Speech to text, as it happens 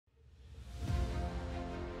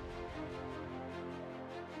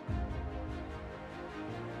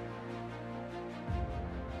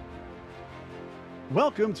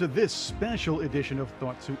Welcome to this special edition of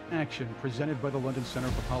Thought to Action, presented by the London Center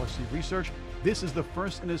for Policy Research. This is the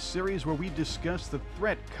first in a series where we discuss the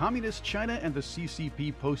threat Communist China and the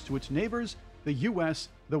CCP pose to its neighbors, the US,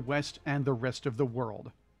 the West, and the rest of the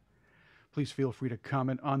world. Please feel free to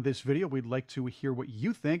comment on this video. We'd like to hear what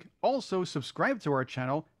you think. Also, subscribe to our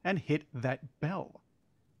channel and hit that bell.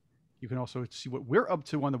 You can also see what we're up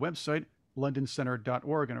to on the website,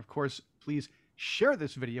 londoncenter.org. And of course, please share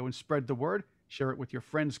this video and spread the word. Share it with your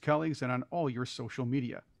friends, colleagues, and on all your social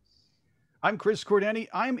media. I'm Chris Cordani.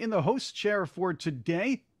 I'm in the host chair for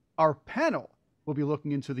today. Our panel will be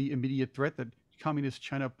looking into the immediate threat that Communist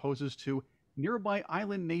China poses to nearby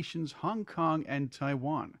island nations Hong Kong and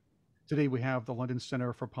Taiwan. Today we have the London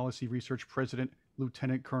Center for Policy Research President,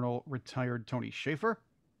 Lieutenant Colonel retired Tony Shaffer,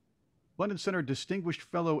 London Center Distinguished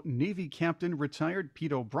Fellow Navy Captain retired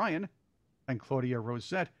Pete O'Brien and Claidia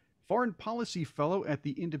Rosett, Foreign Policy Fellow at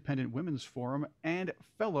the Independent Women's Forum and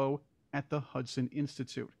Fellow at the Hudson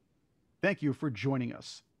Institute. Thank you for joining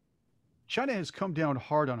us. China has come down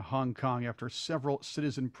hard on Hong Kong after several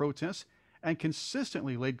citizen protests and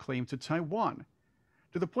consistently laid claim to Taiwan,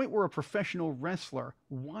 to the point where a professional wrestler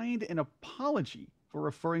whined an apology for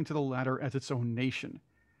referring to the latter as its own nation.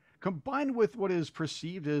 Combined with what is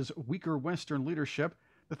perceived as weaker Western leadership,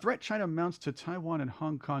 the threat China mounts to Taiwan and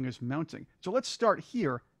Hong Kong is mounting. So let's start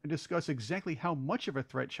here and discuss exactly how much of a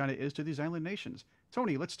threat China is to these island nations.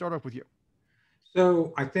 Tony, let's start off with you.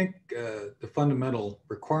 So I think the fundamental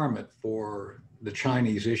requirement for the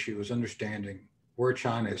Chinese issue is understanding where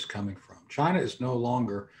China is coming from. China is no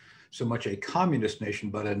longer so much a communist nation,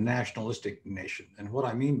 but a nationalistic nation. And what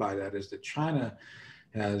I mean by that is that China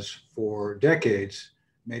has, for decades,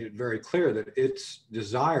 made it very clear that it's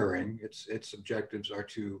desiring, its objectives are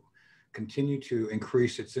to continue to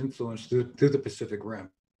increase its influence through the Pacific Rim.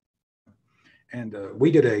 And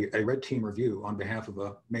we did a red team review on behalf of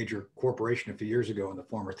a major corporation a few years ago in the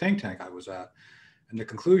former think tank I was at. And the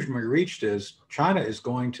conclusion we reached is China is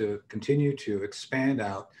going to continue to expand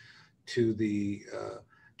out to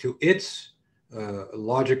its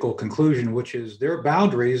logical conclusion, which is their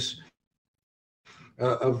boundaries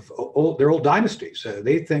of their old dynasties.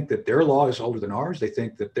 They think that their law is older than ours. They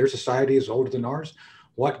think that their society is older than ours.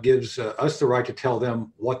 What gives us the right to tell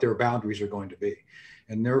them what their boundaries are going to be?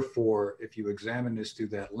 And therefore, if you examine this through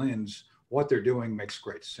that lens, what they're doing makes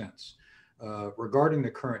great sense. Regarding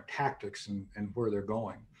the current tactics and where they're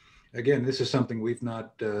going, again, this is something we've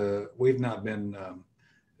not been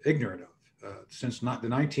ignorant of since the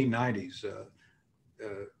 1990s.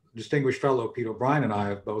 Distinguished Fellow Pete O'Brien and I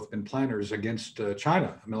have both been planners against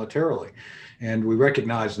China militarily, and we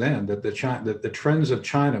recognized then that the trends of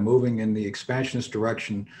China moving in the expansionist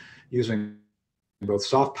direction, using both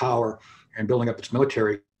soft power and building up its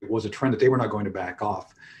military, was a trend that they were not going to back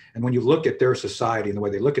off. And when you look at their society and the way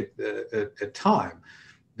they look at time,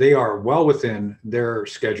 they are well within their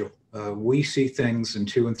schedule. We see things in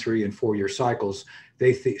 2 and 3 and 4 year cycles.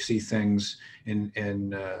 They see things in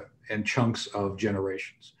chunks of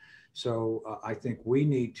generations. So I think we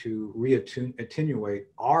need to attenuate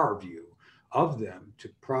our view of them to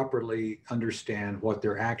properly understand what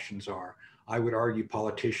their actions are. I would argue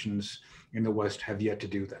politicians in the West have yet to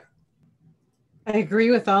do that. I agree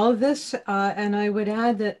with all of this, and I would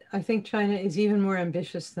add that I think China is even more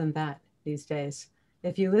ambitious than that these days.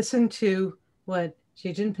 If you listen to what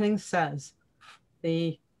Xi Jinping says,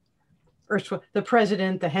 the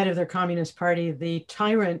president, the head of their Communist Party, the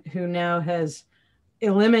tyrant who now has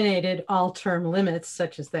eliminated all term limits,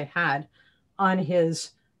 such as they had, on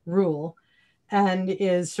his rule, and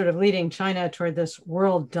is sort of leading China toward this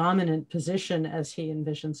world dominant position as he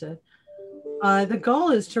envisions it. The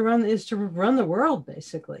goal is to run the world,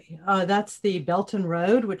 basically. That's the Belt and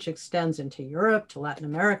Road, which extends into Europe, to Latin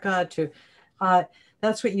America,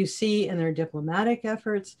 that's what you see in their diplomatic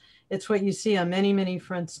efforts. It's what you see on many, many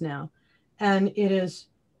fronts now. And it is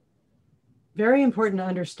very important to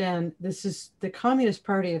understand this is the Communist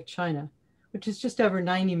Party of China, which is just over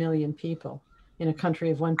 90 million people in a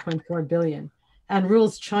country of 1.4 billion, and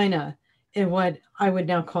rules China in what I would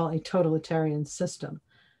now call a totalitarian system.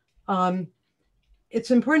 It's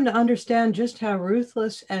important to understand just how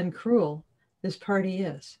ruthless and cruel this party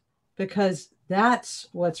is, because that's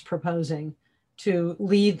what's proposing to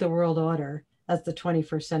lead the world order as the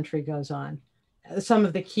 21st century goes on. Some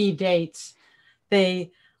of the key dates,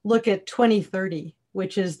 they look at 2030,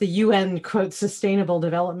 which is the UN, quote, Sustainable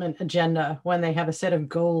Development Agenda, when they have a set of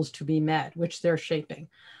goals to be met, which they're shaping.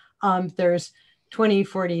 There's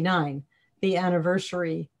 2049, the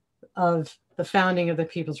anniversary of the founding of the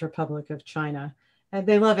People's Republic of China. And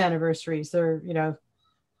they love anniversaries. They're,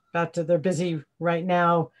 they're busy right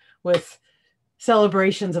now with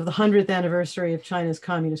celebrations of the 100th anniversary of China's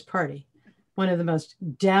Communist Party, one of the most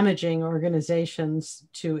damaging organizations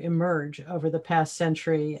to emerge over the past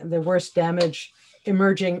century, the worst damage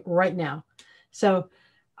emerging right now. So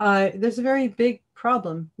there's a very big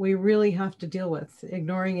problem we really have to deal with.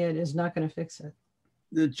 Ignoring it is not going to fix it.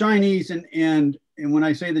 The Chinese, and when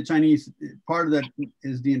I say the Chinese, part of that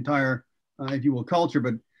is the entire, if you will, culture,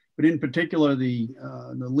 but in particular the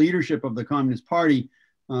leadership of the Communist Party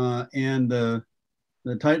and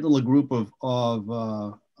the tight little group of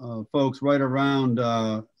folks right around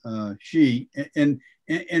Xi, and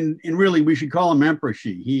really we should call him Emperor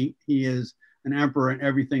Xi. He is an emperor in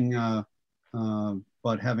everything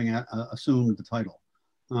but having assumed the title.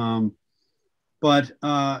 But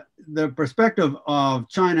the perspective of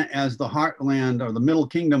China as the heartland or the middle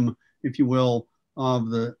kingdom, if you will,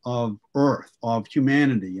 of Earth, of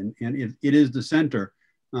humanity, and it is the center.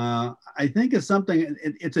 I think is something.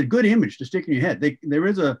 It's a good image to stick in your head. There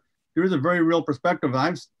is a very real perspective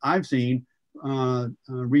I've seen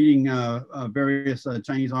reading various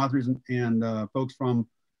Chinese authors and folks from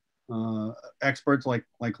experts like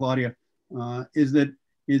Claudia, is that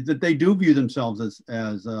they do view themselves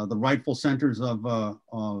as the rightful centers of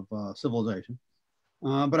civilization.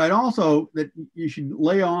 But I'd also that you should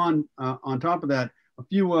lay on top of that a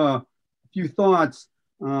few thoughts,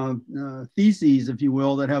 theses, if you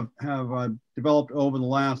will, that have developed over the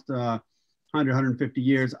last 150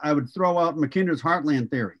 years. I would throw out Mackinder's heartland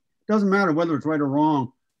theory. Doesn't matter whether it's right or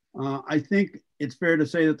wrong. I think it's fair to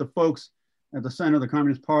say that the folks at the center of the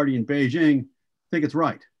Communist Party in Beijing think it's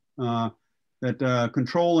right. That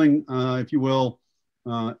controlling, if you will,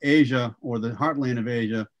 Asia or the heartland of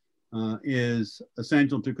Asia is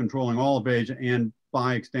essential to controlling all of Asia and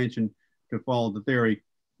by extension, to follow the theory,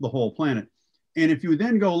 the whole planet. And if you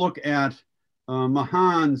then go look at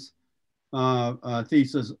Mahan's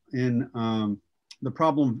thesis in The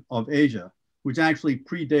Problem of Asia, which actually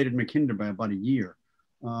predated Mackinder by about a year.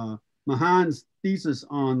 Mahan's thesis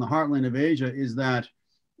on the heartland of Asia is that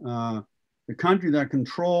the country that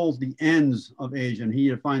controls the ends of Asia, and he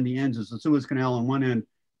defined the ends as the Suez Canal on one end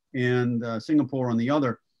and Singapore on the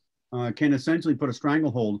other, can essentially put a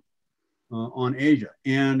stranglehold on Asia.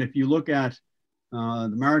 And if you look at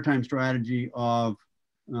the maritime strategy of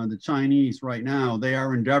the Chinese right now, they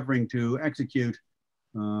are endeavoring to execute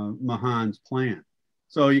Mahan's plan.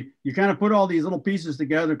 So you kind of put all these little pieces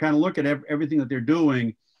together, kind of look at everything that they're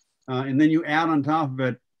doing, and then you add on top of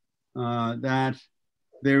it that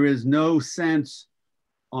there is no sense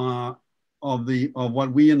of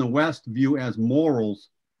what we in the West view as morals,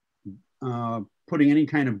 putting any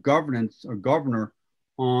kind of governance or governor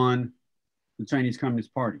on the Chinese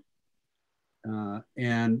Communist Party.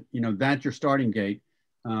 And that's your starting gate,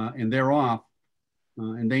 and they're off,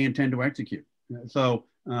 and they intend to execute. So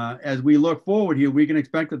as we look forward here, we can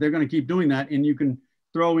expect that they're going to keep doing that, and you can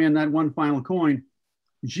throw in that one final coin.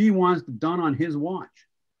 Xi wants it done on his watch.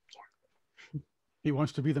 He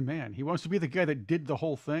wants to be the man. He wants to be the guy that did the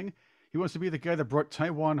whole thing. He wants to be the guy that brought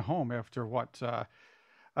Taiwan home after what, I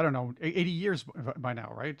don't know, 80 years by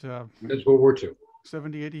now, right? That's World War II.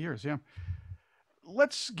 70, 80 years, yeah.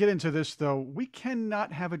 Let's get into this, though. We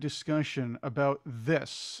cannot have a discussion about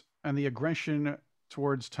this and the aggression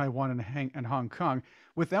towards Taiwan and Hong Kong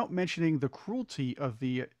without mentioning the cruelty of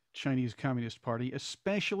the Chinese Communist Party,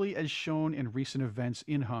 especially as shown in recent events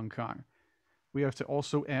in Hong Kong. We have to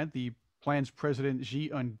also add the plans President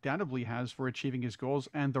Xi undoubtedly has for achieving his goals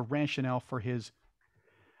and the rationale for his,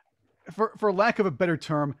 for lack of a better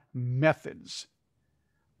term, methods.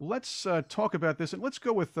 Let's talk about this, and let's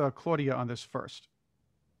go with Claudia on this first.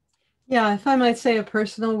 Yeah, if I might say a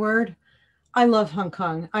personal word, I love Hong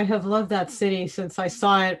Kong. I have loved that city since I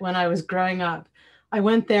saw it when I was growing up. I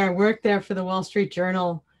went there, worked there for the Wall Street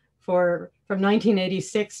Journal from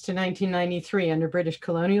 1986 to 1993 under British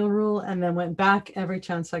colonial rule, and then went back every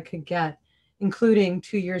chance I could get, including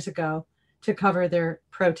 2 years ago, to cover their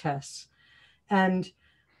protests. And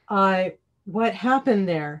what happened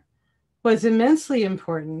there was immensely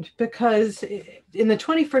important because in the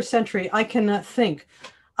 21st century, I cannot think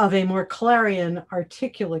of a more clarion,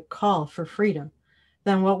 articulate call for freedom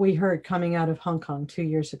than what we heard coming out of Hong Kong 2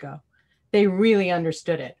 years ago. They really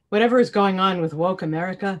understood it. Whatever is going on with woke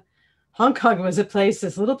America, Hong Kong was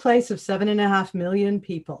this little place of 7.5 million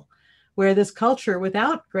people, where this culture,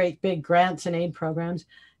 without great big grants and aid programs,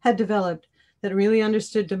 had developed that really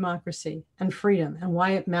understood democracy and freedom and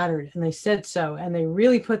why it mattered. And they said so, and they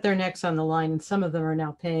really put their necks on the line. And some of them are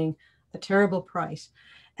now paying a terrible price.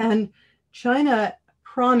 And China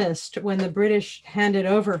promised when the British handed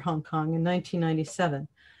over Hong Kong in 1997,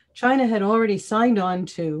 China had already signed on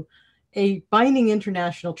to a binding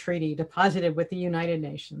international treaty deposited with the United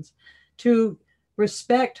Nations to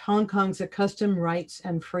respect Hong Kong's accustomed rights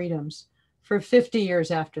and freedoms for 50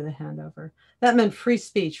 years after the handover. That meant free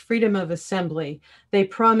speech, freedom of assembly. They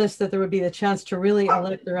promised that there would be the chance to really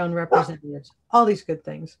elect their own representatives, all these good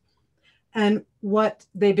things. And what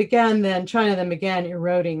they began then, China then began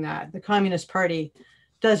eroding that. The Communist Party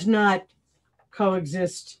does not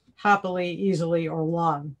coexist happily, easily, or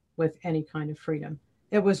long with any kind of freedom.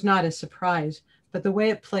 It was not a surprise, but the way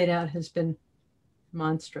it played out has been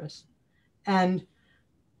monstrous. And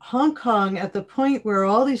Hong Kong, at the point where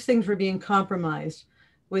all these things were being compromised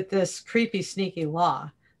with this creepy, sneaky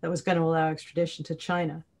law that was going to allow extradition to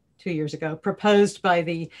China 2 years ago, proposed by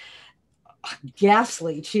the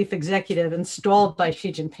ghastly chief executive installed by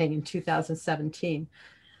Xi Jinping in 2017,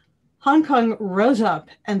 Hong Kong rose up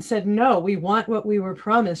and said, no, we want what we were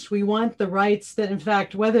promised. We want the rights that, in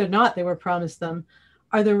fact, whether or not they were promised them,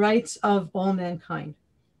 are the rights of all mankind.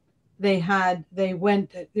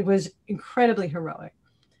 It was incredibly heroic.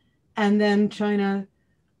 And then China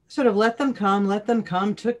sort of let them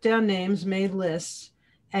come, took down names, made lists,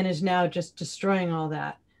 and is now just destroying all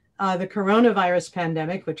that. The coronavirus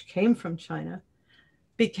pandemic, which came from China,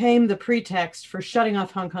 became the pretext for shutting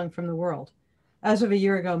off Hong Kong from the world. As of a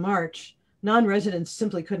year ago, March, non-residents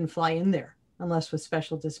simply couldn't fly in there unless with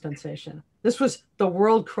special dispensation. This was the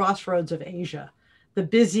world crossroads of Asia, the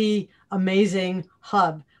busy, amazing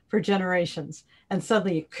hub for generations. And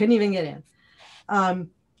suddenly you couldn't even get in.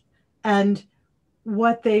 And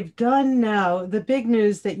what they've done now, the big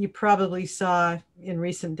news that you probably saw in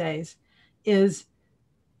recent days, is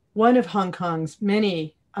one of Hong Kong's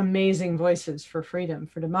many amazing voices for freedom,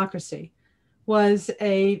 for democracy, was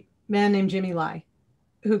a man named Jimmy Lai,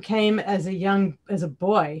 who came as a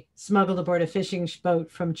boy, smuggled aboard a fishing boat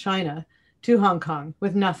from China to Hong Kong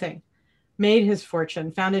with nothing, made his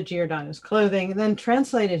fortune, founded Giordano's Clothing, and then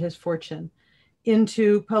translated his fortune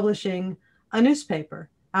into publishing a newspaper,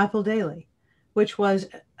 Apple Daily, which was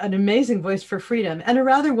an amazing voice for freedom and a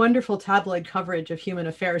rather wonderful tabloid coverage of human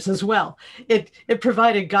affairs as well. It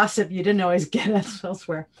provided gossip you didn't always get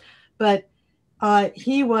elsewhere. But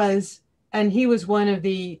he was one of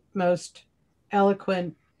the most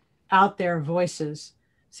eloquent out there voices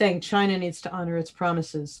saying China needs to honor its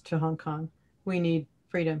promises to Hong Kong. We need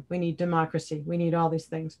freedom. We need democracy. We need all these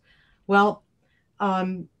things. Well,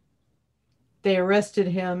 they arrested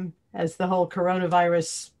him as the whole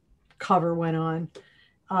coronavirus cover went on.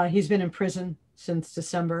 He's been in prison since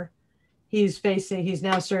December. He's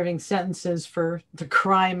now serving sentences for the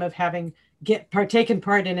crime of having taken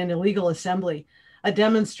part in an illegal assembly, a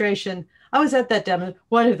demonstration. I was at that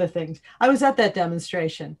one of the things. I was at that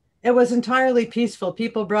demonstration. It was entirely peaceful.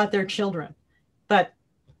 People brought their children, but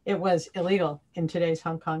it was illegal in today's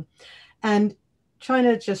Hong Kong. And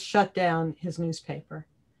China just shut down his newspaper,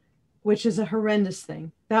 which is a horrendous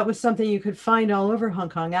thing. That was something you could find all over Hong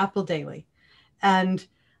Kong, Apple Daily. And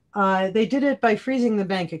they did it by freezing the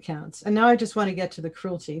bank accounts. And now I just want to get to the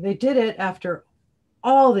cruelty. They did it after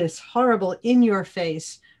all this horrible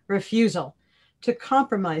in-your-face refusal to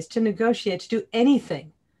compromise, to negotiate, to do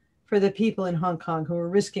anything for the people in Hong Kong who were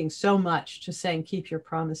risking so much, just saying, keep your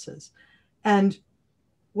promises. And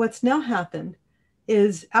what's now happened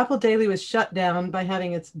is Apple Daily was shut down by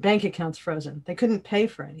having its bank accounts frozen. They couldn't pay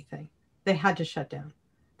for anything. They had to shut down.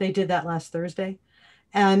 They did that last Thursday.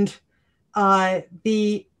 And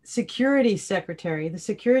the security secretary, the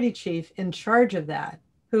security chief in charge of that,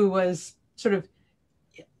 who was sort of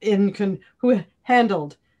who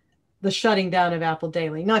handled the shutting down of Apple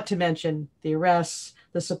Daily, not to mention the arrests,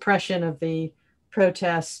 the suppression of the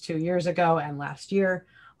protests 2 years ago and last year,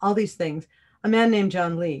 all these things, a man named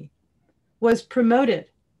John Lee, was promoted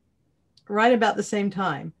right about the same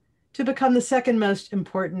time to become the second most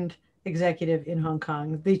important executive in Hong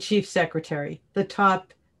Kong, the chief secretary, the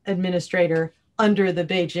top administrator under the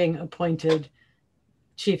Bejing appointed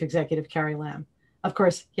chief executive, Carrie Lam. Of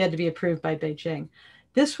course, he had to be approved by Bejing.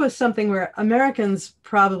 This was something where Americans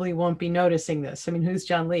probably won't be noticing this. I mean, who's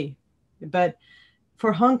John Lee? But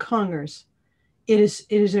for Hong Kongers, it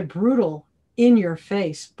is a brutal,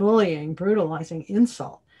 in-your-face, bullying, brutalizing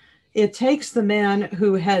insult. It takes the man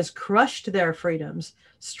who has crushed their freedoms,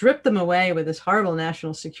 stripped them away with this horrible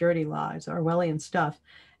national security laws, Orwellian stuff,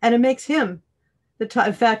 and it makes him the top.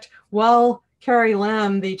 In fact, while Carrie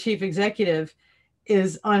Lam, the chief executive,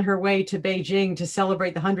 is on her way to Beijing to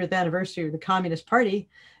celebrate the 100th anniversary of the Communist Party,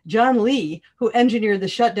 John Lee, who engineered the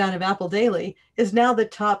shutdown of Apple Daily, is now the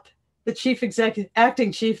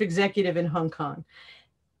acting chief executive in Hong Kong.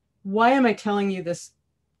 Why am I telling you this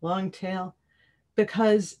long tale?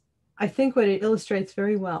 Because I think what it illustrates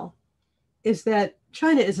very well is that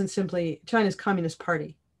China isn't simply China's Communist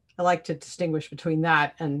Party. I like to distinguish between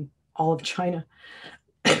that and all of China.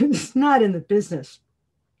 It's not in the business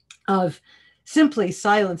of simply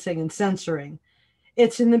silencing and censoring.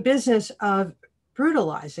 It's in the business of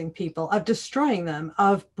brutalizing people, of destroying them,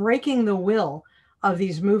 of breaking the will of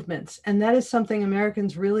these movements. And that is something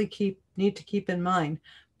Americans really need to keep in mind.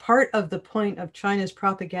 Part of the point of China's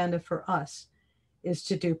propaganda for us is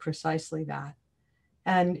to do precisely that.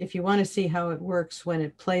 And if you want to see how it works when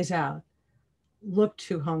it plays out, look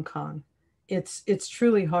to Hong Kong. It's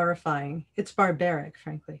truly horrifying. It's barbaric,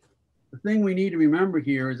 frankly. The thing we need to remember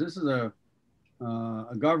here is this is a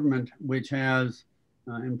government which has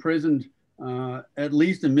imprisoned at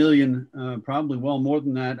least 1 million, probably well more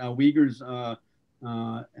than that, Uyghurs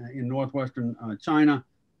in northwestern China.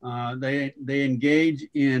 They engage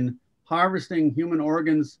in harvesting human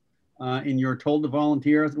organs, and you're told to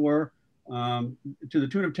volunteer, as it were, to the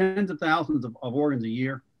tune of tens of thousands of organs a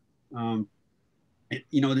year.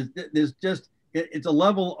 There's just, it's a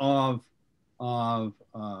level of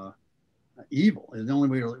evil, is the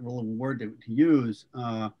only word to use,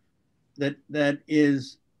 that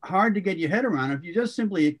is hard to get your head around. If you just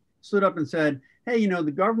simply stood up and said, hey,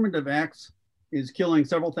 the government of X is killing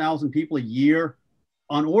several thousand people a year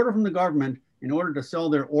on order from the government in order to sell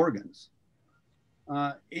their organs.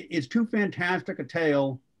 It's too fantastic a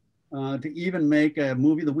tale to even make a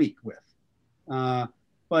movie of the week with.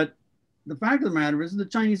 But the fact of the matter is the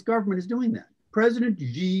Chinese government is doing that. President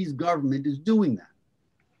Xi's government is doing that.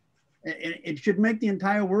 And it should make the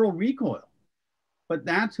entire world recoil. But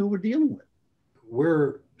that's who we're dealing with.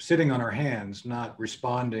 We're sitting on our hands, not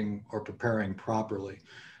responding or preparing properly.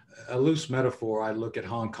 A loose metaphor, I look at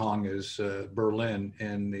Hong Kong as Berlin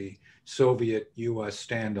in the Soviet-US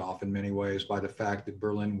standoff in many ways, by the fact that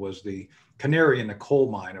Berlin was the canary in the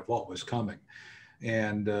coal mine of what was coming.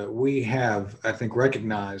 And we have, I think,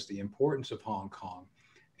 recognized the importance of Hong Kong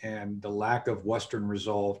and the lack of Western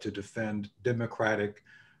resolve to defend democratic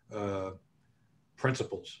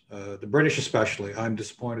principles. The British especially, I'm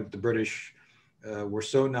disappointed the British were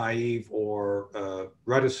so naive or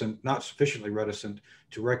reticent, not sufficiently reticent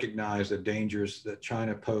to recognize the dangers that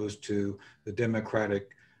China posed to the democratic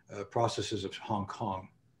processes of Hong Kong.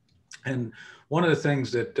 And one of the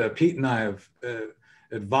things that Pete and I have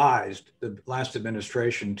advised the last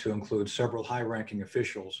administration to include several high-ranking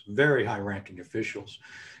officials, very high-ranking officials,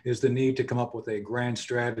 is the need to come up with a grand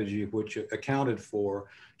strategy which accounted for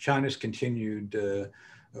China's continued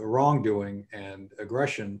wrongdoing and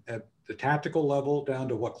aggression at the tactical level, down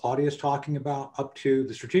to what Claudia is talking about, up to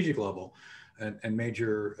the strategic level and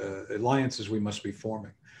major alliances we must be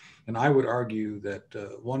forming. And I would argue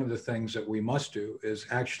that one of the things that we must do is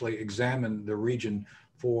actually examine the region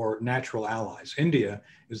for natural allies. India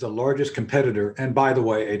is the largest competitor, and by the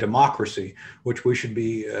way, a democracy, which we should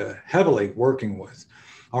be heavily working with.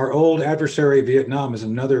 Our old adversary, Vietnam, is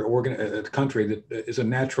another country that is a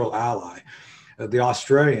natural ally. The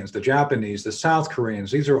Australians, the Japanese, the South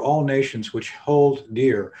Koreans, these are all nations which hold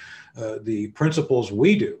dear the principles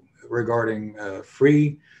we do regarding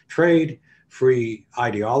free trade, free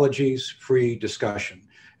ideologies, free discussion.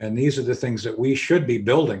 And these are the things that we should be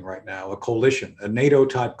building right now, a coalition, a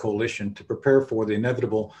NATO-type coalition to prepare for the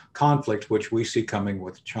inevitable conflict which we see coming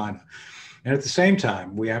with China. And at the same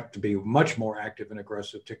time, we have to be much more active and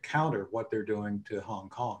aggressive to counter what they're doing to Hong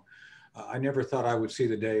Kong. I never thought I would see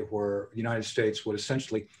the day where the United States would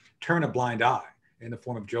essentially turn a blind eye in the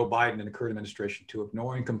form of Joe Biden and the current administration to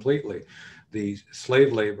ignoring completely the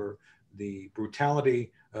slave labor, the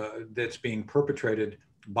brutality that's being perpetrated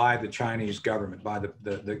by the Chinese government, by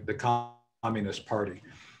the Communist Party.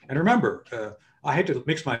 And remember, I hate to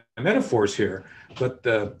mix my metaphors here, but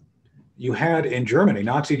you had in Germany,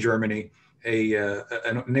 Nazi Germany,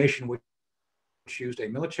 a nation which used a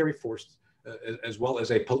military force as well as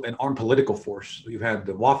an armed political force. You had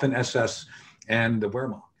the Waffen-SS and the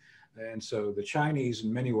Wehrmacht. And so the Chinese,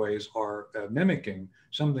 in many ways, are mimicking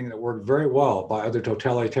something that worked very well by other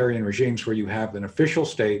totalitarian regimes, where you have an official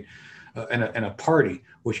state and a party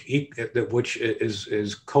which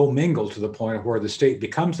is commingled to the point of where the state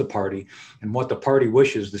becomes the party, and what the party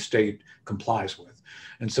wishes the state complies with.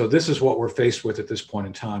 And so this is what we're faced with at this point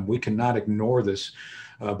in time. We cannot ignore this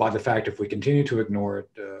by the fact if we continue to ignore it,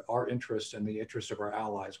 our interests and the interests of our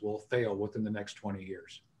allies will fail within the next 20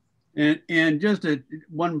 years. And just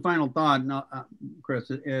one final thought,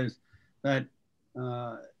 Chris, is that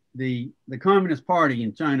the Communist Party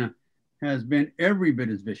in China has been every bit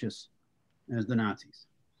as vicious as the Nazis.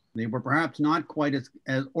 They were perhaps not quite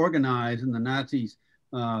as organized in the Nazis'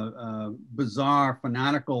 bizarre,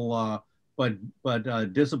 fanatical,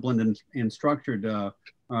 but disciplined and structured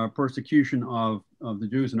persecution of the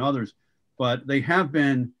Jews and others, but they have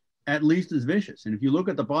been at least as vicious. And if you look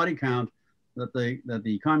at the body count that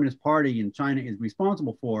the Communist Party in China is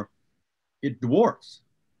responsible for, it dwarfs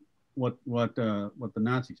what the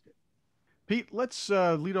Nazis did. Pete, let's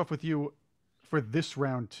lead off with you for this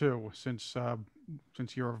round too, since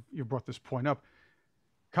you brought this point up.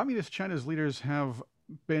 Communist China's leaders have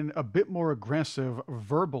been a bit more aggressive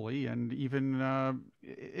verbally and even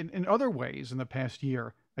in other ways in the past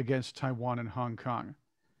year against Taiwan and Hong Kong.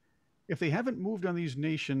 If they haven't moved on these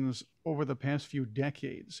nations over the past few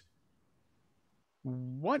decades,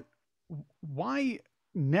 why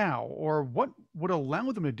now, or what would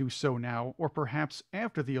allow them to do so now, or perhaps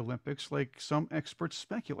after the Olympics, like some experts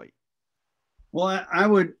speculate? Well, I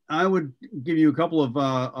would give you a couple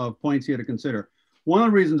of points here to consider. One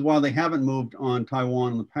of the reasons why they haven't moved on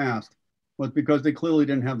Taiwan in the past was because they clearly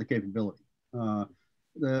didn't have the capability.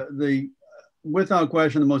 Without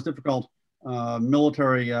question, the most difficult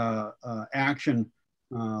military action,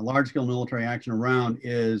 large-scale military action around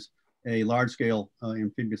is a large-scale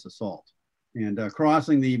amphibious assault. And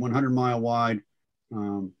crossing the 100-mile-wide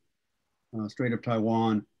Strait of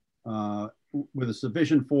Taiwan with a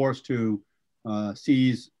sufficient force to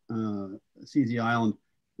seize the island,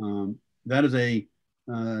 that is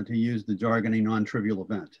to use the jargon, a non-trivial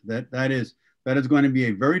event. That is going to be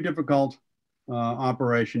a very difficult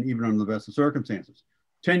operation, even under the best of circumstances.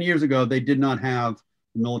 10 years ago, they did not have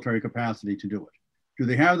the military capacity to do it. Do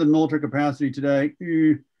they have the military capacity today?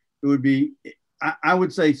 It would be, I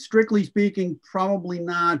would say, strictly speaking, probably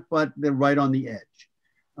not, but they're right on the edge.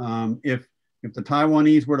 If the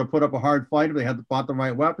Taiwanese were to put up a hard fight, if they had bought the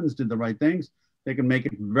right weapons, did the right things, they can make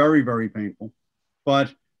it very, very painful.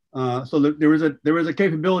 But so there is a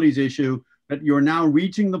capabilities issue that you're now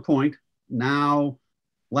reaching the point now,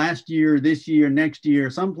 last year, this year, next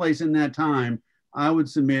year, someplace in that time. I would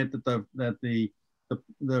submit that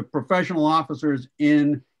the professional officers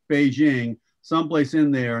in Beijing, someplace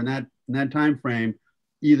in there in that time frame,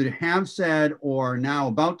 either have said or are now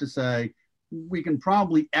about to say, we can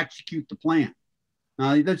probably execute the plan.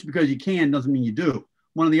 That's because you can, doesn't mean you do.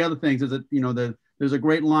 One of the other things is that there's a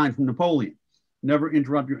great line from Napoleon: never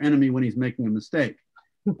interrupt your enemy when he's making a mistake.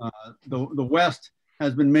 The West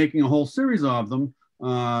has been making a whole series of them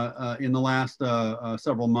in the last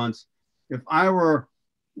several months. If I were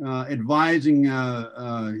advising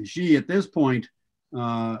Xi at this point,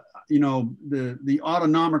 the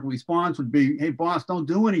autonomic response would be, "Hey, boss, don't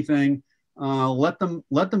do anything. Let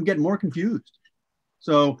them get more confused."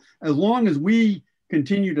 So as long as we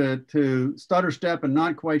continue to stutter step and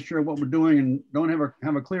not quite sure what we're doing and don't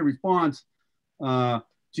have a clear response,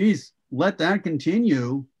 geez, let that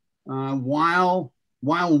continue while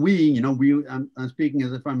we, I'm speaking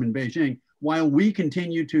as if I'm in Beijing, while we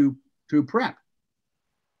continue to prep.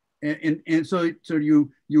 And so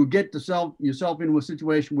you get yourself into a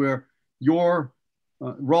situation where your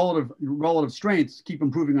relative strengths keep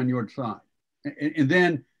improving on your side. And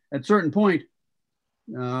then at a certain point,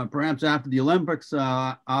 perhaps after the Olympics,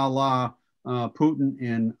 a la Putin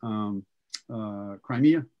in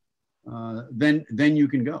Crimea, then you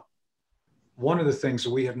can go. One of the things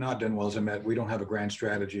that we have not done well, as I met, we don't have a grand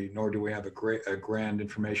strategy, nor do we have a grand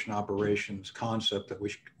information operations concept that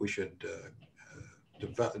we should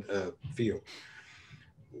feel.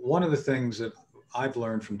 One of the things that I've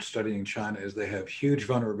learned from studying China is they have huge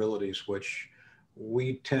vulnerabilities, which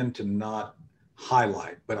we tend to not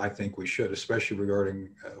highlight, but I think we should, especially regarding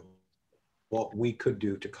what we could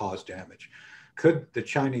do to cause damage. Could the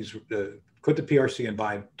PRC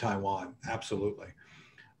invade Taiwan? Absolutely.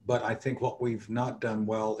 But I think what we've not done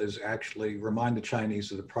well is actually remind the Chinese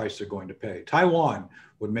of the price they're going to pay. Taiwan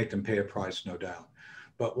would make them pay a price, no doubt.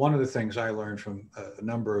 But one of the things I learned from a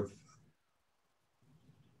number of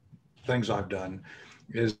things I've done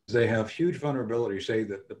is they have huge vulnerabilities. Say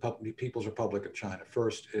that the People's Republic of China,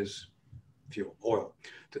 first is fuel, oil.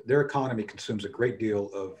 Their economy consumes a great deal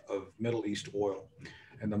of Middle East oil.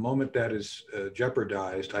 And the moment that is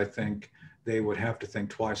jeopardized, I think they would have to think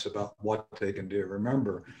twice about what they can do.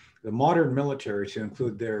 Remember, the modern military, to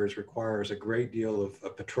include theirs, requires a great deal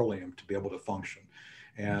of petroleum to be able to function.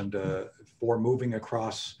 And for moving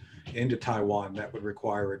across into Taiwan, that would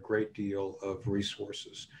require a great deal of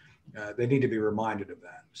resources. They need to be reminded of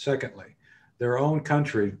that. Secondly, their own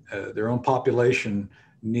country, their own population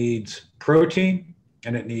needs protein,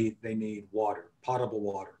 and they need water, potable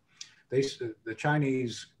water. The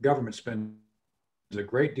Chinese government spends a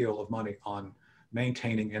great deal of money on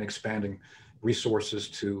maintaining and expanding resources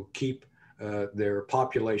to keep their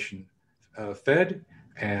population fed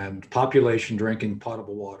and population drinking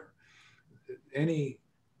potable water. Any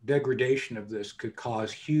degradation of this could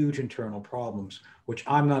cause huge internal problems, which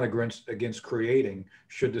I'm not against creating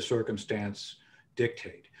should the circumstance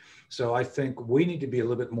dictate. So I think we need to be a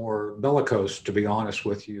little bit more bellicose, to be honest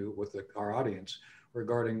with you, with our audience,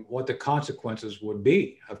 regarding what the consequences would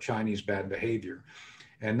be of Chinese bad behavior.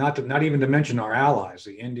 And not even to mention our allies,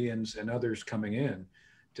 the Indians and others coming in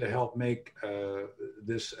to help make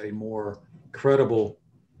this a more credible,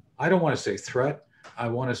 I don't want to say threat, I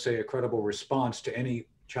want to say a credible response to any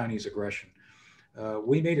Chinese aggression.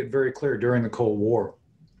 We made it very clear during the Cold War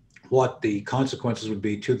what the consequences would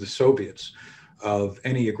be to the Soviets of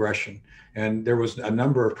any aggression. And there was a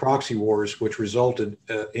number of proxy wars which resulted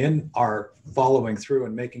in our following through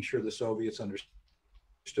and making sure the Soviets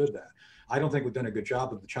understood that. I don't think we've done a good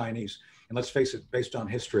job of the Chinese. And let's face it, based on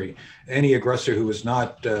history, any aggressor who is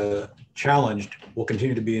not challenged will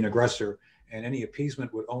continue to be an aggressor, and any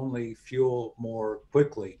appeasement would only fuel more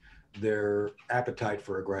quickly their appetite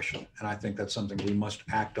for aggression. And I think that's something we must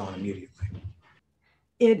act on immediately.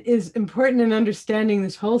 It is important in understanding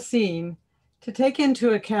this whole scene to take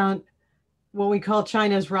into account what we call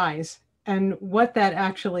China's rise and what that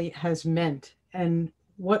actually has meant and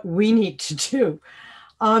what we need to do.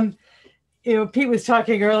 Pete was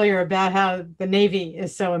talking earlier about how the Navy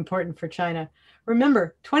is so important for China.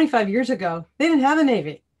 Remember, 25 years ago, they didn't have a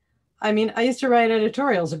Navy. I mean, I used to write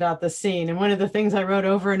editorials about this scene, and one of the things I wrote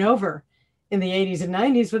over and over in the 80s and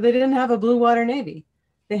 90s was they didn't have a blue water Navy.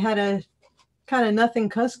 They had a kind of nothing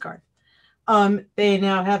Coast Guard. They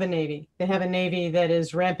now have a Navy. They have a Navy that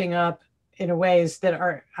is ramping up in ways that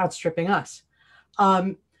are outstripping us.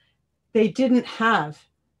 They didn't have,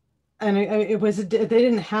 and they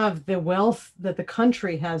didn't have the wealth that the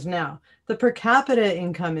country has now. The per capita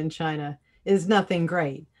income in China is nothing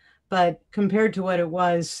great, but compared to what it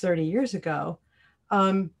was 30 years ago,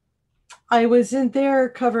 I was in there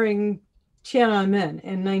covering Tiananmen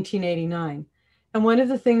in 1989. And one of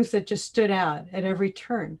the things that just stood out at every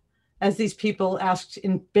turn, as these people asked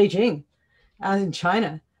in Beijing, as in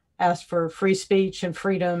China, asked for free speech and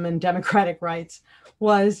freedom and democratic rights,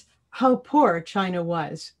 was how poor China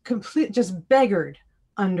was, just beggared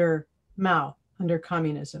under Mao, under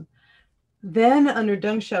communism. Then under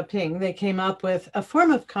Deng Xiaoping, they came up with a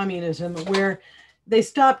form of communism where they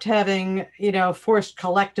stopped having, forced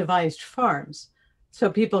collectivized farms so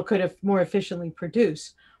people could have more efficiently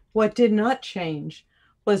produce. What did not change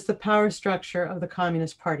was the power structure of the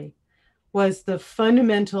Communist Party, was the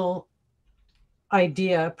fundamental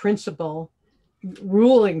idea, principle,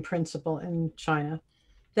 ruling principle in China,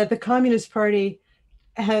 that the Communist Party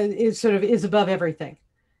is above everything,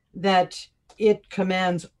 that it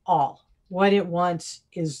commands all. What it wants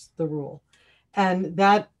is the rule. And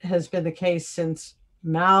that has been the case since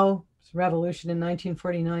Mao's revolution in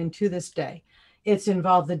 1949 to this day. It's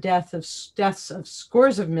involved the deaths of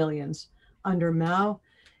scores of millions under Mao.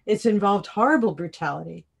 It's involved horrible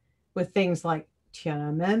brutality with things like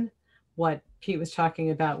Tiananmen, what Pete was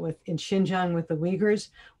talking about in Xinjiang with the Uyghurs,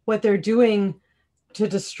 what they're doing to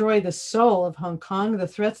destroy the soul of Hong Kong, the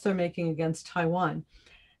threats they're making against Taiwan.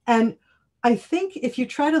 And I think if you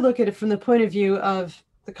try to look at it from the point of view of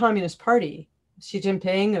the Communist Party, Xi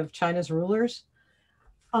Jinping, of China's rulers,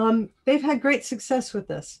 they've had great success with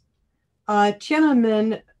this.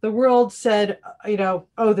 Tiananmen, the world said,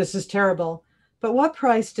 oh, this is terrible. But what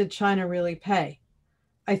price did China really pay?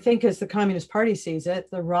 I think as the Communist Party sees it,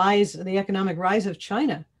 the economic rise of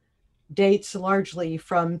China dates largely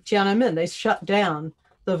from Tiananmen. They shut down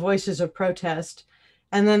the voices of protest,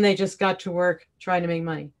 and then they just got to work trying to make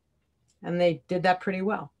money. And they did that pretty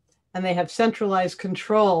well. And they have centralized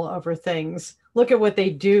control over things. Look at what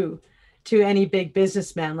they do to any big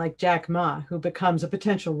businessman like Jack Ma, who becomes a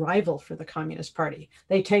potential rival for the Communist Party.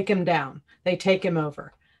 They take him down. They take him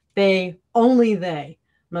over. Only they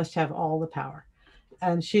must have all the power.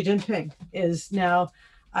 And Xi Jinping is now,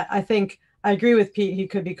 I think, I agree with Pete, he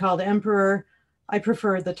could be called emperor. I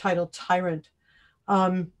prefer the title tyrant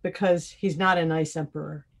because he's not a nice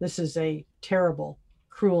emperor. This is a terrible,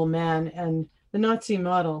 cruel man. And the Nazi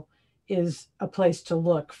model is a place to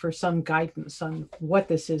look for some guidance on what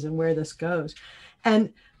this is and where this goes.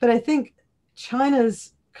 But I think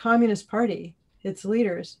China's Communist Party, its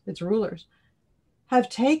leaders, its rulers, have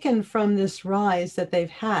taken from this rise that they've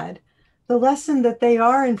had the lesson that they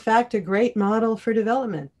are, in fact, a great model for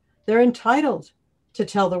development. They're entitled to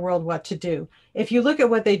tell the world what to do. If you look at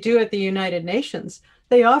what they do at the United Nations,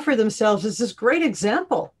 they offer themselves as this great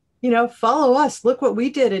example. Follow us, look what we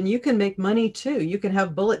did, and you can make money too. You can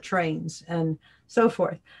have bullet trains and so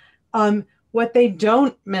forth. What they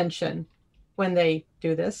don't mention when they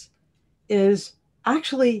do this is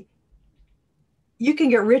actually you can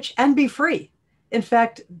get rich and be free. in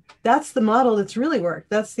fact, that's the model that's really worked.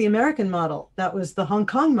 That's the American model. That was the Hong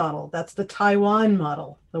Kong model. That's the Taiwan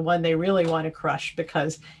model, the one they really want to crush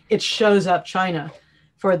because it shows up China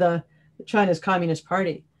for China's Communist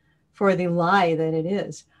Party for the lie that it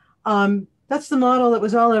is. That's the model that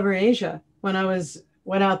was all over Asia. When I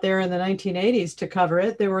went out there in the 1980s to cover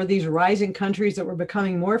it, there were these rising countries that were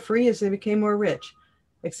becoming more free as they became more rich,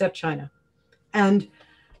 except China. And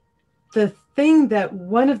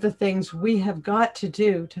one of the things we have got to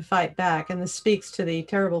do to fight back, and this speaks to the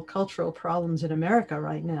terrible cultural problems in America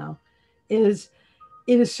right now, is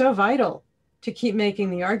it is so vital to keep making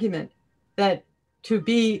the argument that to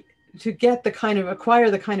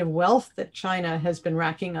acquire the kind of wealth that China has been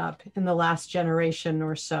racking up in the last generation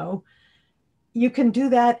or so, you can do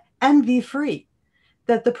that and be free.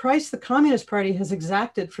 That the price the Communist Party has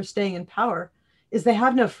exacted for staying in power is they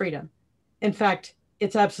have no freedom. In fact,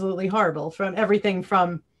 it's absolutely horrible. From everything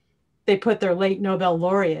from they put their late Nobel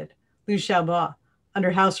laureate, Liu Xiaobo, under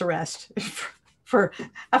house arrest for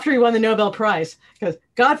after he won the Nobel Prize, because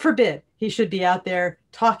God forbid he should be out there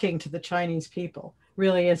talking to the Chinese people,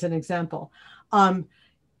 really as an example.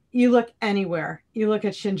 You look anywhere, you look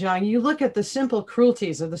at Xinjiang, you look at the simple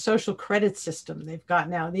cruelties of the social credit system they've got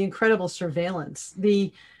now, the incredible surveillance,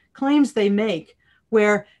 the claims they make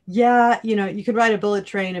where, yeah, you could ride a bullet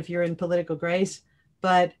train if you're in political grace,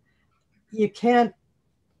 but you can't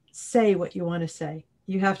say what you want to say.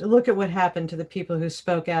 You have to look at what happened to the people who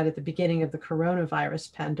spoke out at the beginning of the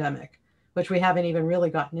coronavirus pandemic, which we haven't even really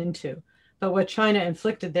gotten into. But what China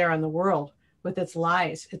inflicted there on the world with its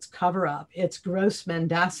lies, its cover-up, its gross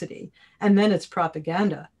mendacity, and then its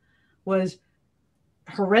propaganda was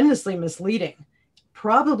horrendously misleading.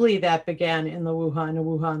 Probably that began in the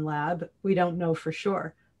Wuhan lab. We don't know for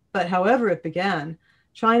sure. But however it began,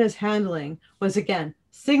 China's handling was, again,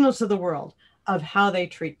 signals to the world of how they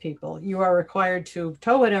treat people. You are required to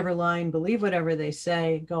toe whatever line, believe whatever they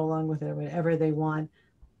say, go along with it, whatever they want,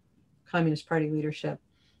 Communist Party leadership.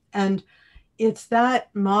 And it's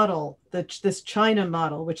that model, this China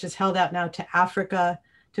model, which is held out now to Africa,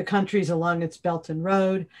 to countries along its Belt and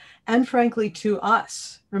Road, and frankly, to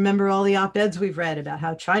us. Remember all the op-eds we've read about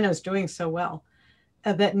how China is doing so well,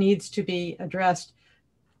 that needs to be addressed.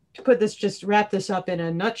 To wrap this up in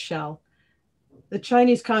a nutshell, the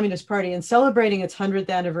Chinese Communist Party, in celebrating its 100th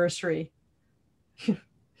anniversary,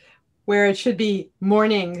 where it should be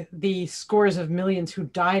mourning the scores of millions who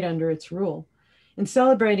died under its rule, in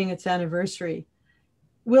celebrating its anniversary,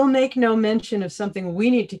 will make no mention of something we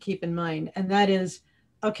need to keep in mind, and that is,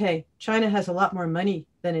 okay, China has a lot more money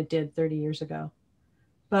than it did 30 years ago.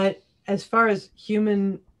 But as far as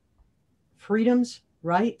human freedoms,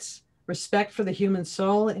 rights, respect for the human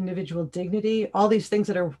soul, individual dignity, all these things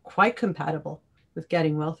that are quite compatible with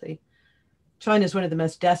getting wealthy, China is one of the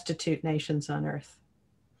most destitute nations on earth.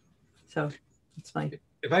 So it's fine.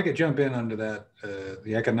 If I could jump in under that,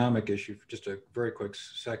 the economic issue for just a very quick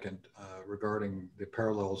second regarding the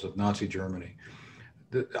parallels of Nazi Germany.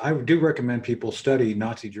 I do recommend people study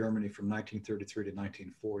Nazi Germany from 1933 to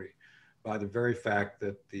 1940 by the very fact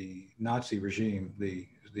that the Nazi regime, the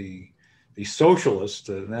socialists,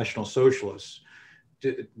 the National Socialists,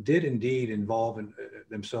 did indeed involve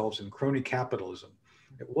themselves in crony capitalism.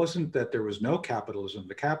 It wasn't that there was no capitalism.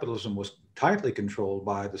 The capitalism was tightly controlled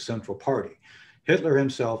by the Central Party. Hitler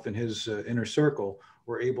himself and his inner circle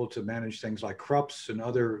were able to manage things like Krupp's and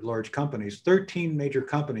other large companies. 13 major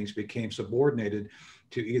companies became subordinated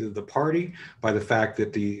to either the party by the fact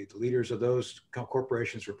that the leaders of those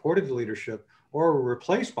corporations reported to leadership or were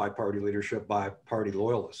replaced by party leadership by party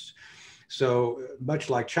loyalists. So much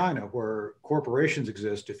like China, where corporations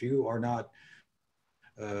exist, if you are not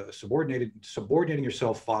subordinating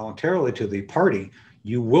yourself voluntarily to the party,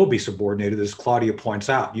 you will be subordinated, as Claudia points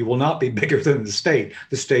out. You will not be bigger than the state.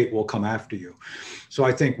 The state will come after you. So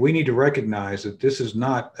I think we need to recognize that this is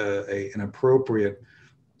not an appropriate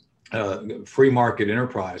free market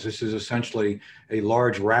enterprise. This is essentially a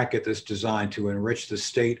large racket that's designed to enrich the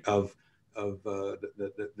state of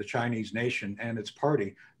the Chinese nation and its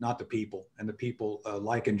party, not the people. And the people,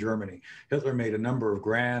 like in Germany, Hitler made a number of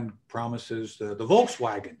grand promises. The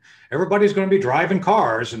Volkswagen, everybody's going to be driving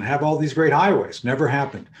cars and have all these great highways. Never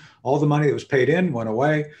happened. All the money that was paid in went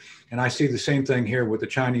away. And I see the same thing here with the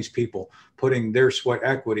Chinese people putting their sweat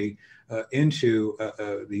equity into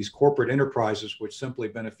these corporate enterprises, which simply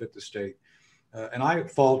benefit the state. And I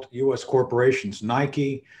fault U.S. corporations,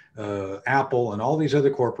 Nike, Apple, and all these other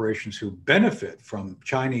corporations who benefit from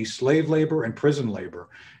Chinese slave labor and prison labor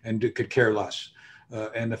and could care less.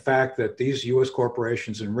 And the fact that these U.S.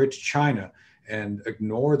 corporations enrich China and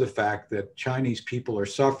ignore the fact that Chinese people are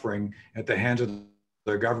suffering at the hands of the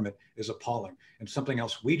government is appalling, and something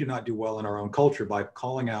else we do not do well in our own culture by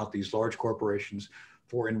calling out these large corporations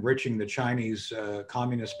for enriching the Chinese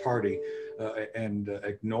Communist Party and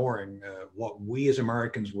ignoring what we as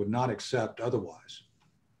Americans would not accept otherwise.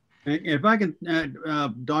 If I can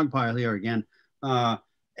dogpile here again,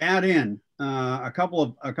 add in a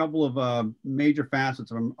couple of major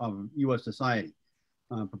facets of U.S. society,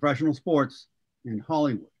 professional sports and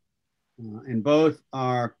Hollywood, and both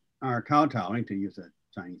are kowtowing, to use a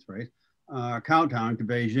Chinese phrase, kowtowing to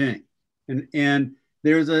Beijing, and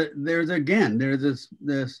there's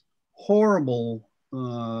this horrible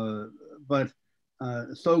but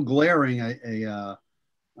so glaring a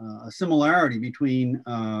similarity between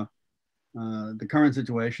the current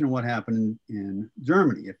situation and what happened in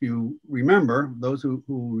Germany. If you remember, those who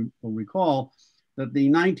will recall that the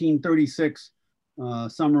 1936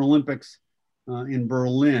 Summer Olympics in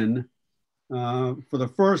Berlin, for the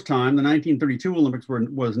first time, the 1932 Olympics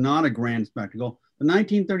was not a grand spectacle. The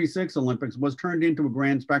 1936 Olympics was turned into a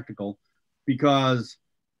grand spectacle because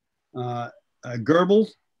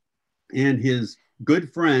Goebbels and his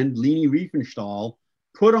good friend Leni Riefenstahl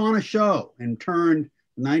put on a show and turned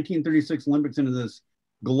the 1936 Olympics into this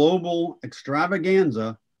global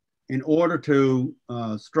extravaganza in order to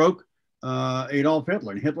stroke Adolf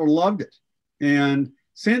Hitler, and Hitler loved it. And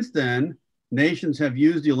since then, nations have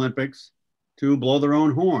used the Olympics to blow their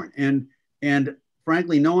own horn, and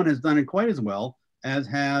frankly, no one has done it quite as well as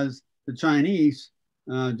has the Chinese.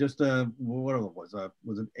 Just what was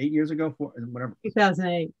it 8 years ago? Whatever.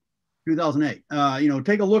 2008. 2008.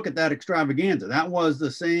 Take a look at that extravaganza. That was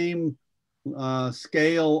the same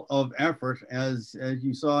scale of effort as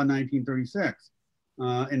you saw in 1936,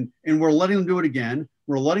 and we're letting them do it again.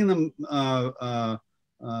 We're letting them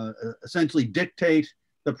essentially dictate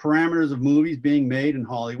the parameters of movies being made in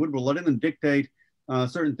Hollywood. We're letting them dictate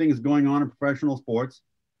certain things going on in professional sports.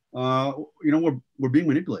 We're being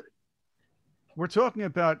manipulated. We're talking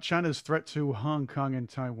about China's threat to Hong Kong and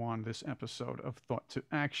Taiwan this episode of Thought to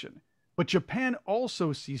Action. But Japan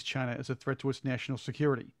also sees China as a threat to its national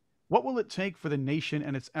security. What will it take for the nation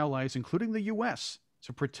and its allies, including the U.S.,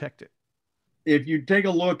 to protect it? If you take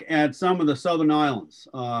a look at some of the southern islands,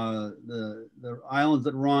 the islands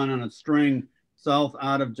that run on a string south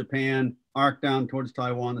out of Japan, arc down towards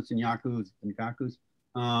Taiwan, the Senkakus,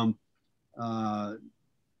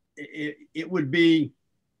 it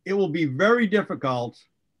will be very difficult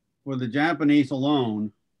for the Japanese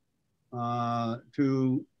alone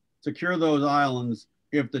to secure those islands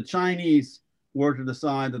if the Chinese were to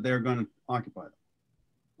decide that they're going to occupy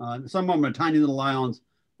them. Some of them are tiny little islands,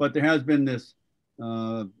 but there has been this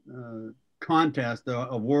contest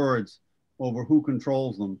of words over who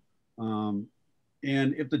controls them.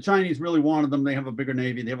 And if the Chinese really wanted them, they have a bigger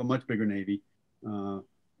navy. They have a much bigger navy,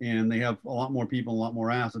 and they have a lot more people, a lot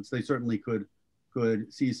more assets. They certainly could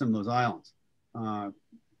seize some of those islands.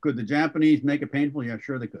 Could the Japanese make it painful? Yeah,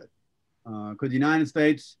 sure they could. Could the United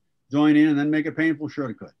States join in and then make it painful? Sure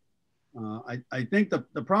they could. I think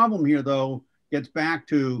the problem here, though, gets back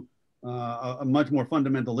to a much more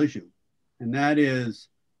fundamental issue, and that is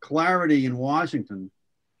clarity in Washington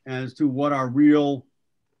as to what our real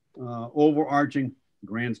overarching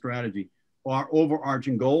grand strategy, our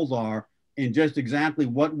overarching goals are, and just exactly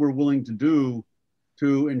what we're willing to do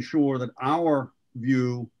to ensure that our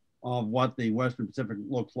view of what the Western Pacific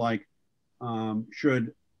looks like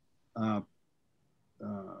should come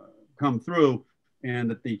through, and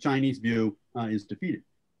that the Chinese view is defeated.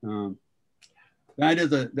 That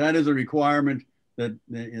is a requirement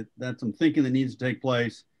that's some thinking that needs to take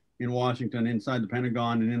place in Washington, inside the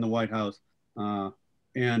Pentagon, and in the White House,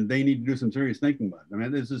 and they need to do some serious thinking about it. I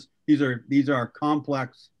mean, these are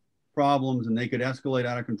complex problems, and they could escalate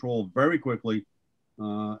out of control very quickly.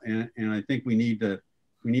 And I think we need to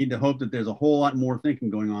hope that there's a whole lot more thinking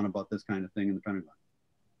going on about this kind of thing in the Pentagon.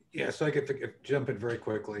 Yeah, so I could jump in very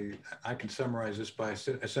quickly. I can summarize this by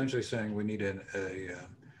essentially saying we need a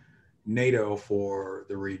NATO for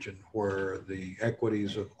the region, where the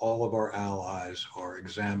equities of all of our allies are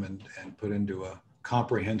examined and put into a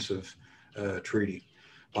comprehensive treaty,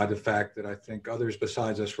 by the fact that I think others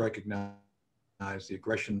besides us recognize the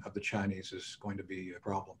aggression of the Chinese is going to be a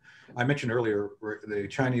problem. I mentioned earlier, the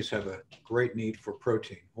Chinese have a great need for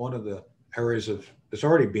protein. One of the areas that's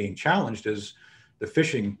already being challenged is the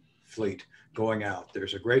fishing fleet going out.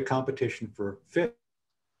 There's a great competition for fish.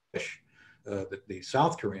 The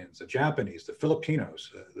South Koreans, the Japanese, the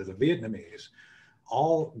Filipinos, the Vietnamese,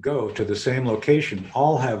 all go to the same location,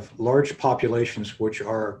 all have large populations which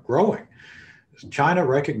are growing. China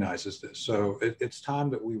recognizes this. So it's time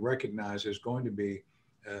that we recognize there's going to be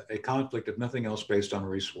a conflict, if nothing else, based on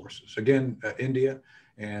resources. Again, India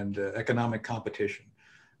and economic competition.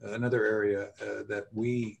 Another area that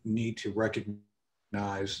we need to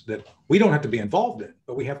recognize that we don't have to be involved in,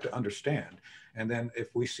 but we have to understand. And then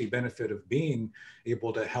if we see benefit of being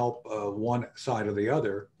able to help one side or the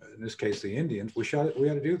other, in this case, the Indians, we ought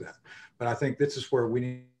to do that. But I think this is where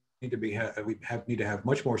we need to have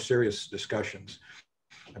much more serious discussions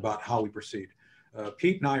about how we proceed.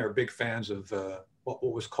 Pete and I are big fans of what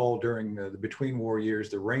was called during the between war years,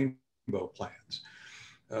 the rainbow plans.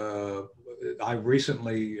 I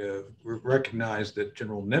recently recognized that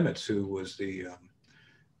General Nimitz, who was the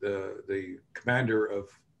commander of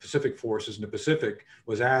Pacific forces in the Pacific,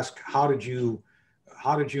 was asked, how did you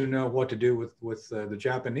know what to do with the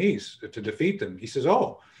Japanese to defeat them? He says,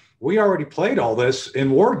 oh, we already played all this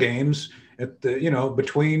in war games at the,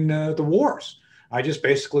 between the wars. I just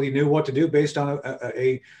basically knew what to do based on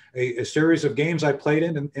a series of games I played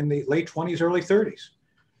in the late 20s, early 30s.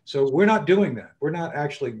 So we're not doing that. We're not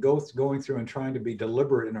actually going through and trying to be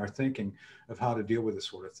deliberate in our thinking of how to deal with this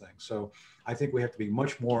sort of thing. So I think we have to be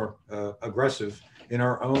much more aggressive in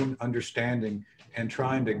our own understanding and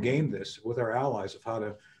trying to game this with our allies of how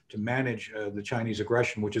to manage the Chinese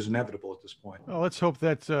aggression, which is inevitable at this point. Well, let's hope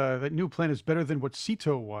that that new plan is better than what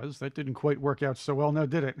CETO was. That didn't quite work out so well now,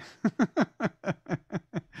 did it?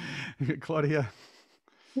 Claudia?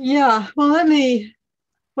 Yeah, well,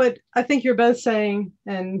 what I think you're both saying,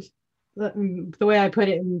 and the way I put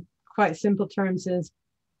it in quite simple terms is,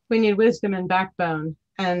 we need wisdom and backbone,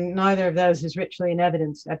 and neither of those is richly in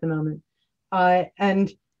evidence at the moment.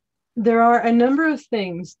 And there are a number of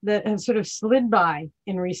things that have sort of slid by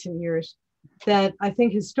in recent years that I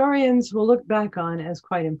think historians will look back on as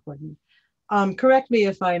quite important. Correct me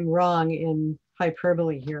if I'm wrong in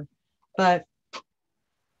hyperbole here, but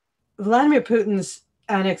Vladimir Putin's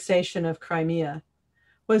annexation of Crimea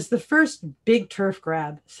was the first big turf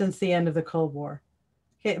grab since the end of the Cold War.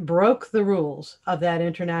 It broke the rules of that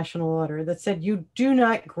international order that said you do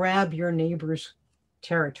not grab your neighbor's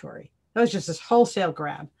territory. That was just this wholesale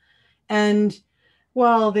grab. And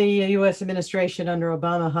while the US administration under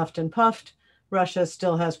Obama huffed and puffed, Russia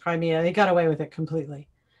still has Crimea. They got away with it completely.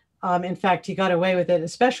 In fact, he got away with it,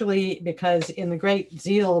 especially because in the great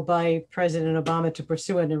zeal by President Obama to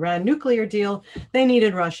pursue an Iran nuclear deal, they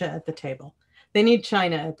needed Russia at the table. They need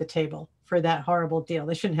China at the table for that horrible deal.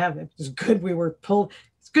 They shouldn't have it. It's good we were pulled.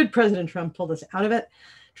 It's good President Trump pulled us out of it,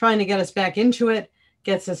 trying to get us back into it,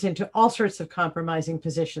 gets us into all sorts of compromising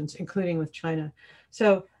positions, including with China.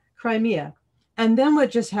 So Crimea. And then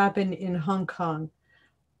what just happened in Hong Kong.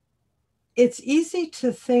 It's easy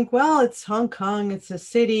to think, well, it's Hong Kong, it's a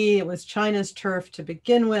city, it was China's turf to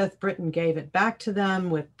begin with. Britain gave it back to them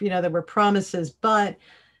with, there were promises, but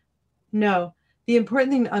no. The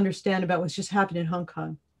important thing to understand about what's just happened in Hong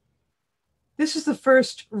Kong. This is the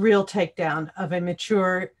first real takedown of a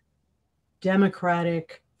mature,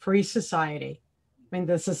 democratic, free society. I mean,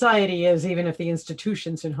 the society is, even if the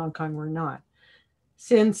institutions in Hong Kong were not,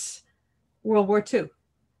 since World War II.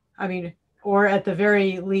 I mean, or at the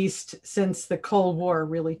very least, since the Cold War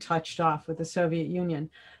really touched off with the Soviet Union.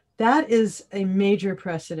 That is a major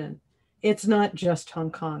precedent. It's not just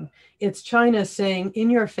Hong Kong. It's China saying in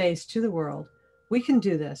your face to the world, we can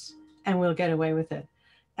do this and we'll get away with it.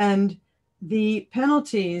 And the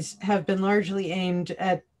penalties have been largely aimed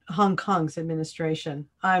at Hong Kong's administration.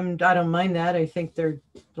 I don't mind that. I think there are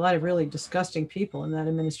a lot of really disgusting people in that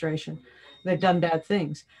administration. They've done bad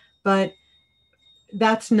things, but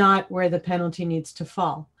that's not where the penalty needs to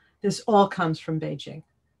fall. This all comes from Beijing.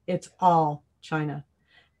 It's all China.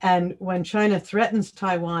 And when China threatens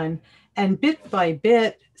Taiwan and bit by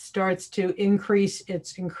bit starts to increase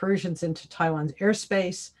its incursions into Taiwan's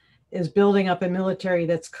airspace, is building up a military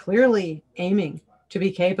that's clearly aiming to be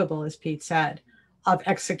capable, as Pete said, of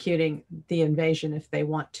executing the invasion if they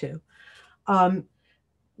want to.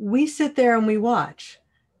 We sit there and we watch,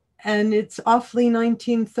 and it's awfully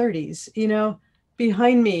 1930s.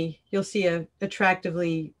 Behind me, you'll see a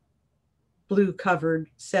attractively blue-covered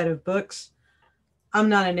set of books. I'm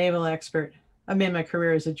not a naval expert. I made my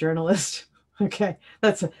career as a journalist. Okay,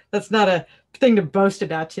 that's not a thing to boast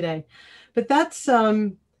about today, but that's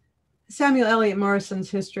Samuel Eliot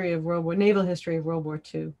Morrison's naval history of World War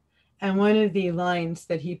II. And one of the lines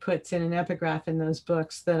that he puts in an epigraph in those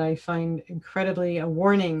books that I find incredibly a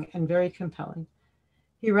warning and very compelling.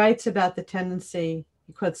 He writes about the tendency,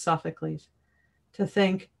 he quotes Sophocles, to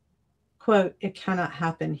think, quote, it cannot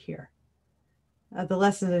happen here. The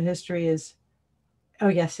lesson of history is, oh,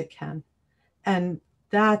 yes, it can. And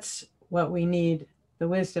that's what we need, the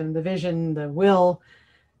wisdom, the vision, the will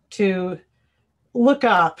to look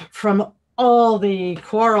up from all the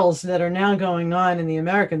quarrels that are now going on in the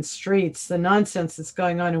American streets, the nonsense that's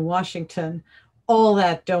going on in Washington, all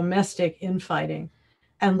that domestic infighting,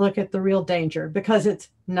 and look at the real danger, because it's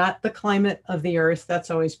not the climate of the earth that's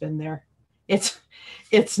always been there. It's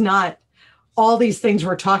not all these things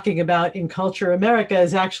we're talking about in culture. America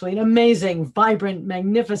is actually an amazing, vibrant,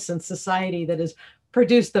 magnificent society that has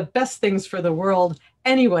produced the best things for the world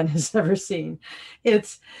anyone has ever seen.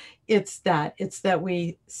 It's that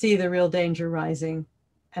we see the real danger rising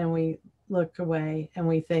and we look away and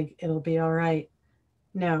we think it'll be all right.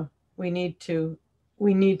 No, we need to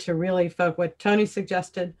really focus. What Tony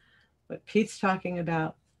suggested, what Pete's talking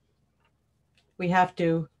about, we have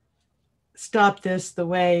to stop this the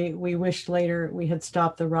way we wished later we had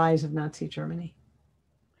stopped the rise of Nazi Germany.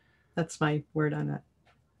 That's my word on that.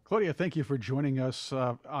 Claudia, thank you for joining us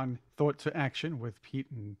on Thought to Action with Pete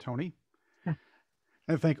and Tony. Yeah.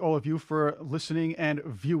 And thank all of you for listening and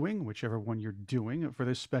viewing, whichever one you're doing, for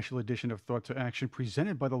this special edition of Thought to Action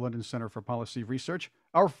presented by the London Center for Policy Research,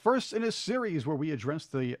 our first in a series where we address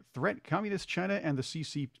the threat Communist China and the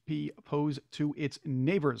CCP pose to its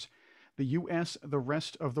neighbors, the U.S., the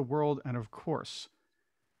rest of the world, and of course,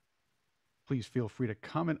 please feel free to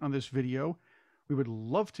comment on this video. We would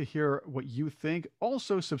love to hear what you think.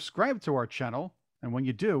 Also, subscribe to our channel, and when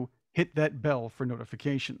you do, hit that bell for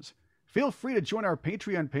notifications. Feel free to join our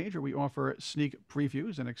Patreon page where we offer sneak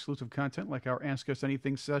previews and exclusive content like our Ask Us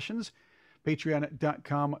Anything sessions,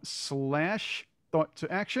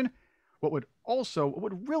 patreon.com/thoughttoaction. What would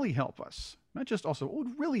really help us, not just also, what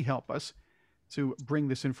would really help us to bring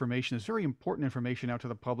this information, this very important information out to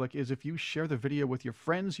the public, is if you share the video with your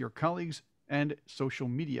friends, your colleagues, and social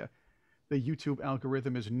media. The YouTube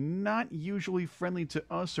algorithm is not usually friendly to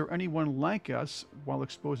us or anyone like us while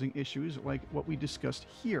exposing issues like what we discussed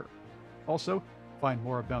here. Also, find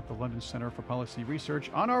more about the London Center for Policy Research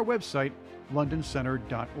on our website,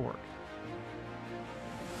 londoncenter.org.